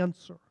single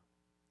answer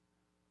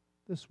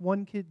this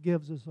one kid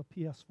gives is a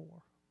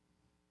PS4.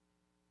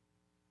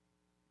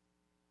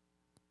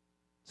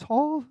 It's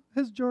all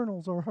his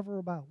journals are ever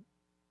about.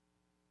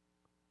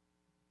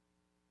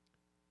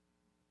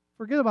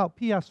 Forget about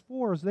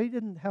PS4s. They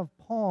didn't have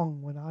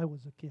Pong when I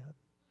was a kid.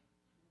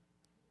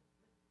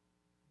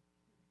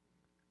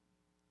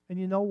 And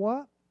you know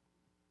what?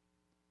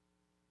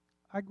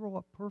 I grew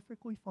up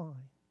perfectly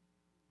fine.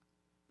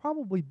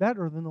 Probably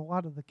better than a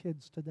lot of the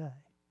kids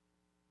today.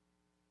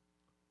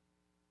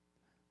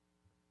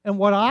 And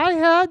what I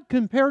had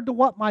compared to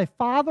what my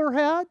father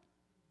had,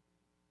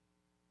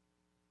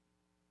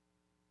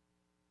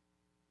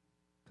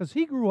 because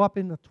he grew up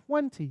in the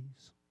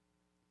 20s.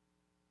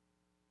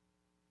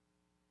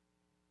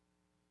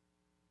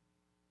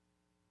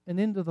 And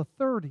into the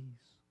 30s.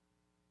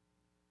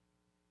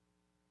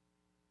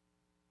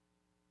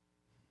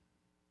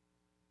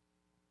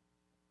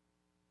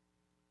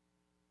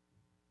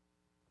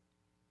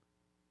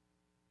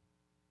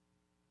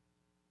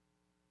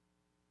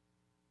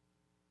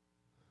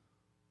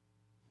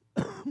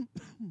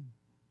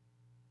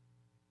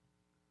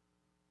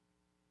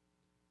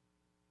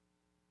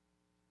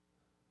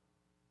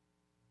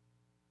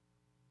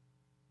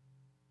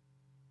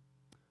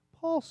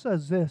 Paul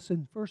says this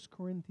in 1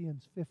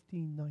 Corinthians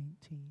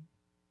 15:19.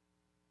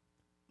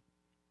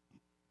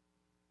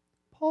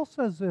 Paul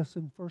says this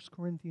in 1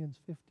 Corinthians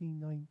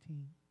 15:19.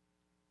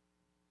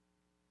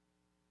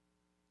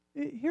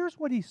 Here's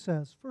what he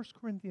says, 1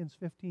 Corinthians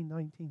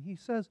 15:19. He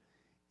says,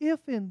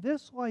 if in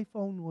this life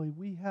only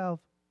we have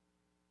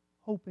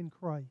hope in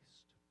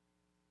Christ,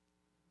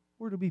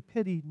 we're to be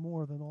pitied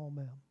more than all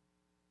men.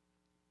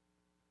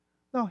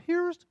 Now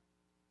here's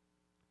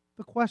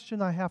the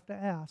question I have to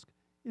ask.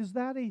 Is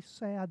that a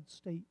sad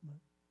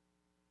statement?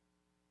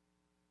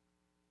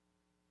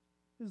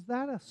 Is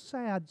that a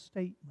sad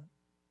statement?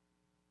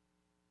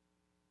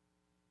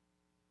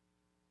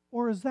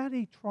 Or is that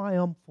a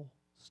triumphal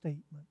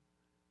statement?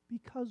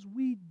 Because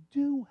we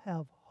do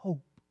have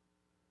hope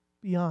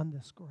beyond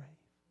this grave.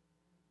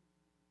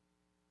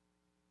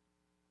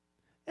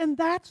 And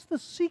that's the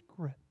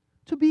secret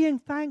to being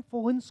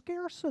thankful in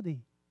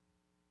scarcity.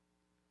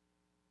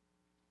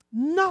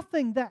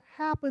 Nothing that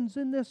happens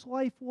in this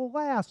life will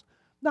last.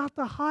 Not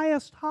the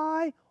highest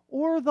high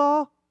or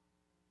the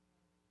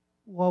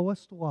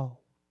lowest low.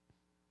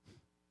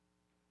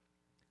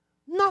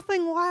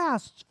 Nothing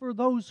lasts for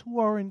those who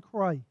are in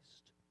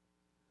Christ.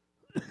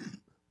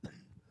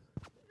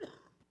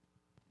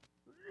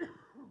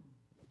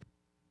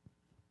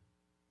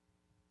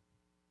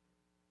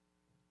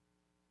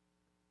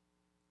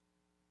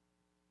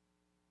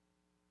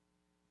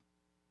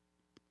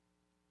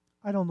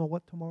 I don't know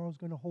what tomorrow's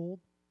going to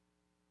hold.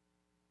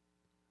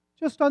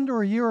 Just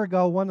under a year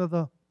ago, one of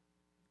the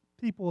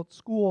people at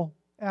school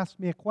asked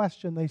me a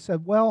question. They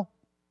said, well,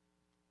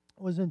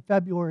 it was in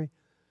February,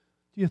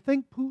 do you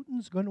think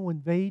Putin's going to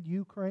invade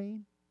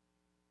Ukraine?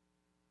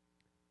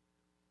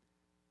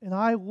 And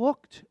I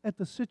looked at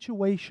the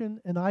situation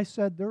and I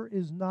said, there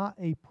is not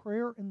a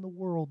prayer in the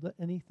world that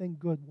anything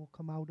good will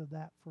come out of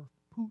that for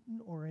Putin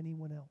or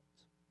anyone else.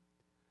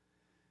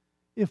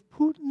 If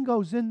Putin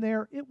goes in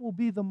there, it will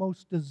be the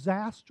most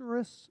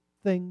disastrous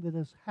thing that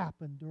has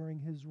happened during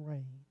his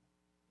reign,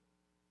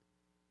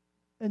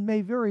 and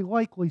may very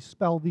likely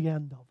spell the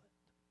end of it.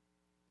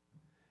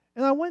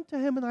 And I went to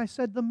him and I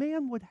said, the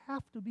man would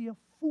have to be a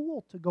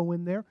fool to go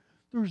in there.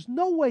 There's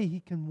no way he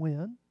can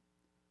win.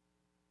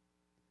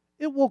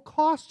 It will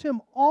cost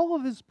him all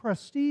of his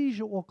prestige.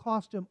 It will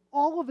cost him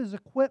all of his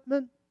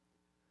equipment.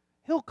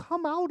 He'll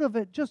come out of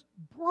it just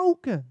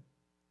broken.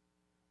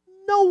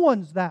 No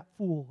one's that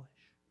foolish.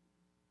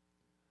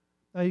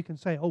 Now you can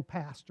say, oh,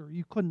 Pastor,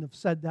 you couldn't have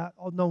said that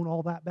or known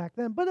all that back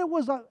then. But it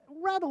was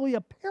readily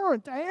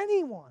apparent to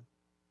anyone.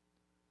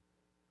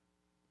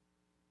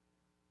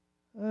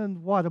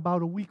 And what,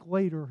 about a week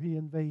later, he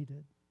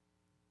invaded.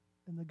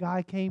 And the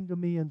guy came to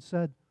me and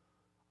said,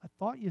 I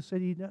thought you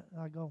said he did.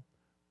 And I go,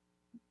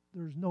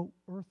 there's no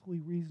earthly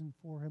reason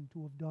for him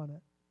to have done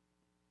it.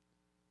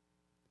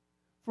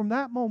 From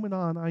that moment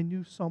on, I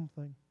knew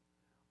something.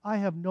 I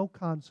have no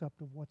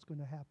concept of what's going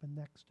to happen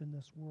next in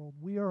this world.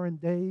 We are in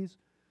days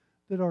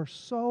that are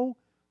so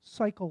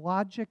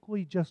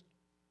psychologically just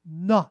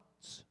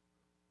nuts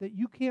that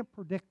you can't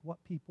predict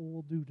what people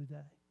will do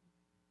today.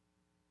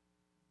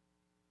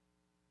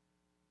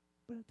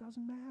 But it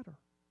doesn't matter,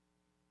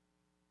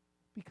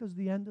 because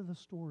the end of the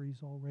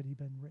story's already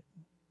been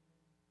written.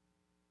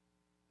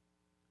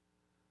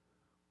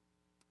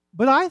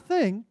 But I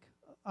think,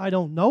 I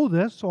don't know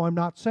this, so I'm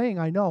not saying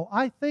I know,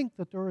 I think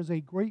that there is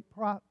a great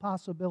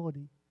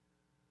possibility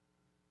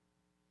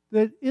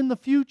that in the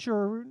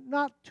future,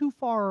 not too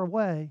far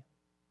away,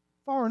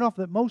 far enough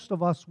that most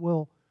of us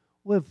will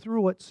live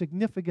through it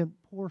significant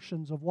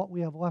portions of what we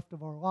have left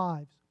of our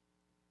lives,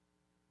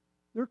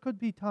 there could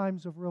be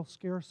times of real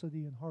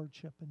scarcity and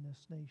hardship in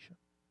this nation.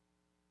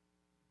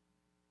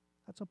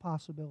 That's a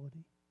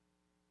possibility.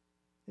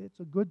 It's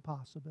a good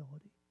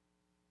possibility.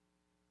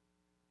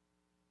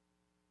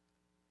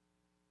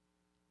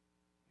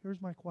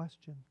 Here's my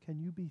question. Can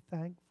you be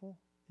thankful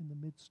in the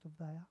midst of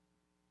that?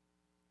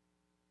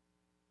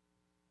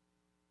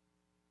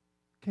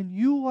 Can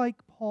you, like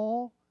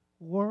Paul,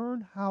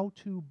 learn how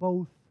to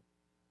both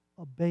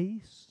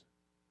abase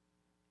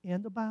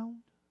and abound?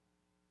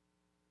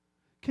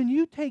 Can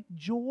you take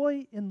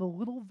joy in the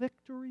little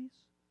victories,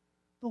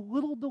 the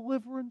little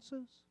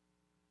deliverances?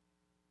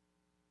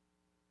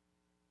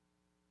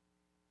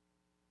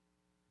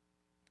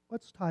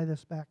 Let's tie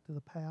this back to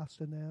the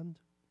past and end.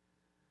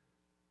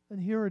 And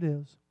here it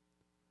is.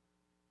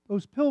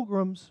 Those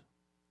pilgrims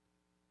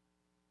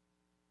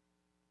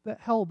that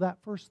held that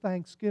first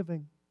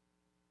Thanksgiving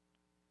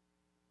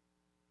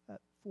at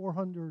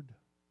 400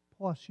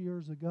 plus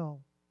years ago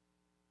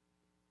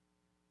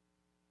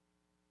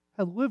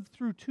had lived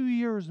through 2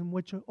 years in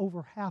which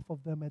over half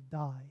of them had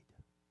died.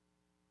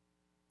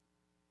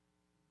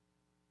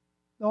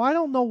 Now, I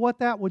don't know what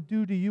that would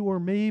do to you or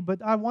me,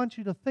 but I want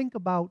you to think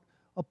about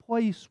a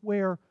place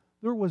where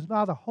there was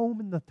not a home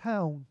in the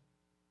town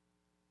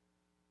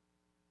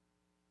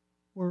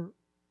where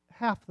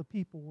half the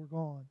people were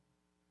gone.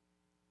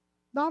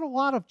 Not a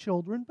lot of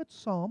children, but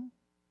some.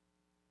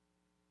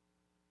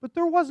 But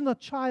there wasn't a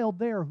child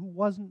there who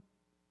wasn't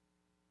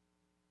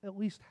at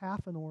least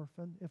half an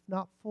orphan, if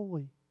not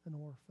fully an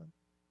orphan.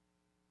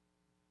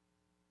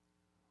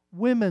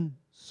 Women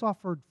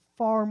suffered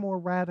far more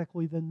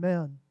radically than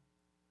men.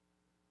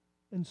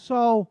 And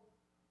so,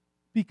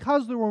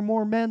 because there were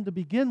more men to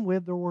begin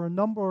with, there were a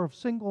number of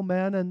single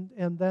men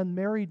and then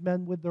married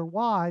men with their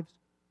wives,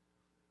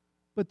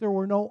 but there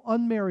were no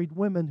unmarried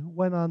women who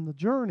went on the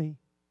journey.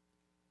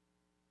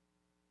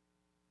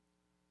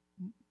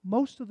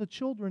 Most of the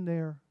children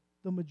there,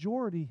 the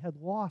majority, had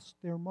lost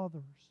their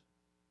mothers.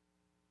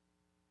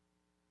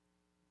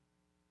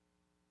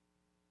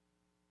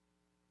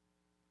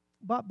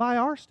 But by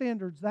our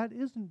standards, that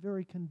isn't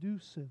very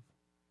conducive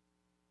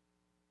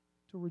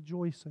to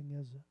rejoicing,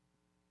 is it?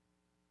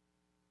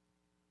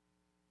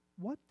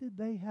 What did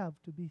they have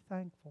to be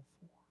thankful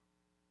for?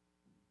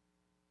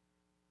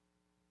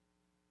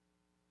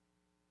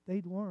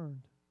 They'd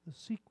learned the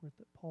secret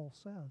that Paul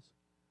says.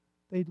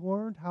 They'd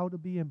learned how to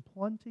be in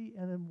plenty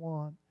and in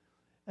want.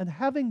 And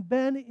having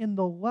been in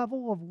the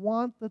level of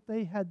want that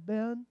they had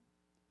been,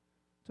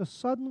 to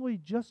suddenly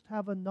just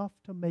have enough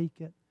to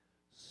make it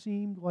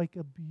seemed like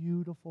a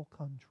beautiful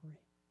country.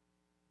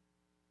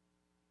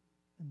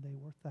 And they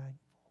were thankful.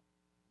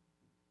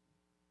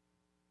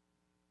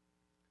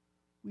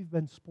 We've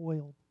been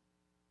spoiled.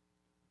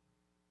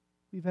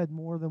 We've had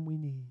more than we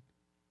need.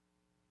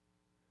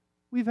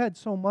 We've had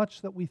so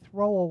much that we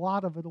throw a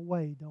lot of it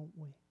away, don't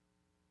we?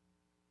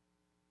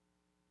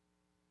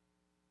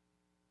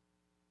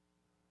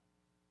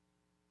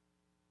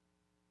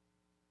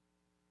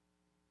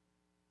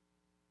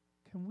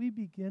 Can we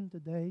begin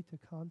today to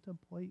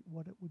contemplate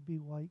what it would be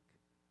like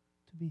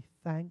to be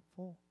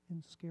thankful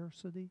in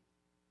scarcity?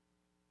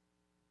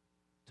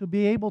 To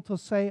be able to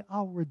say,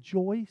 I'll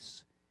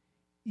rejoice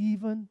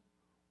even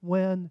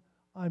when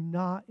I'm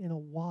not in a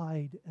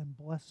wide and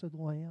blessed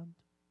land?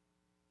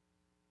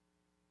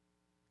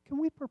 Can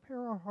we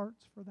prepare our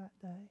hearts for that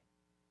day?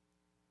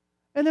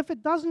 And if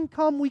it doesn't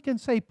come, we can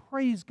say,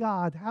 praise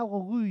God,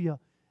 hallelujah,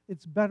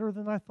 it's better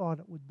than I thought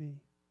it would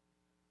be.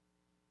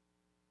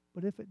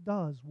 But if it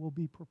does, we'll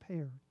be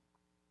prepared.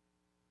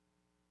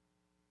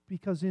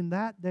 Because in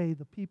that day,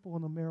 the people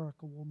in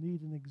America will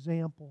need an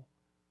example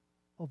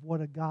of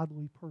what a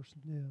godly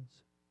person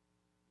is.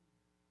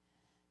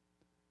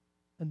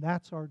 And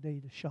that's our day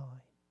to shine.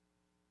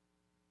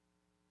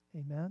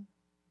 Amen?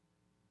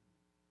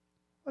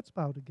 Let's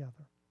bow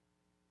together.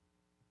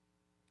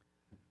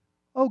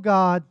 Oh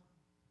God,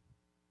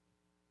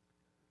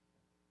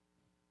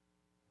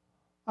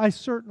 I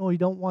certainly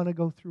don't want to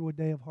go through a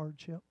day of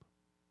hardship.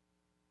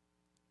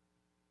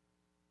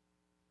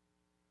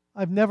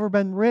 I've never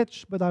been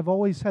rich, but I've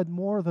always had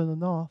more than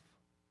enough.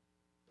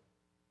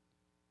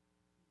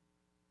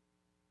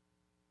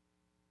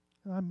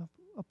 And I'm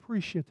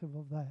appreciative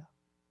of that.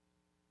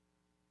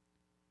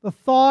 The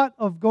thought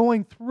of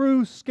going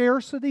through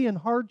scarcity and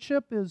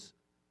hardship is,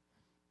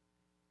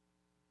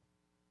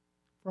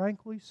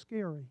 frankly,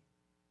 scary.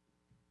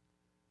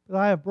 But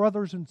I have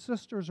brothers and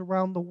sisters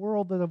around the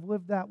world that have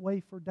lived that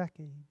way for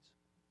decades.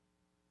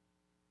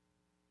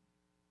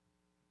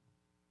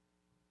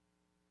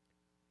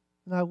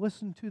 And I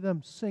listen to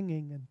them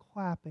singing and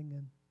clapping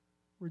and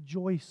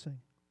rejoicing.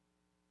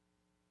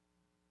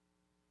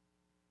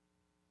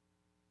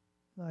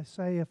 And I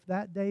say, if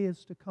that day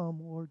is to come,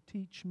 Lord,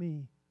 teach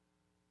me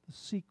the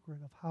secret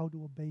of how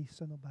to abase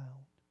and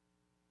abound.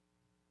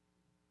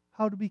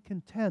 How to be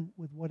content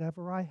with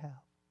whatever I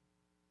have.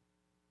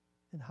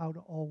 And how to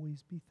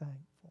always be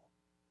thankful.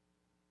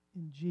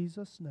 In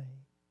Jesus'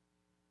 name,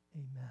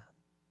 amen.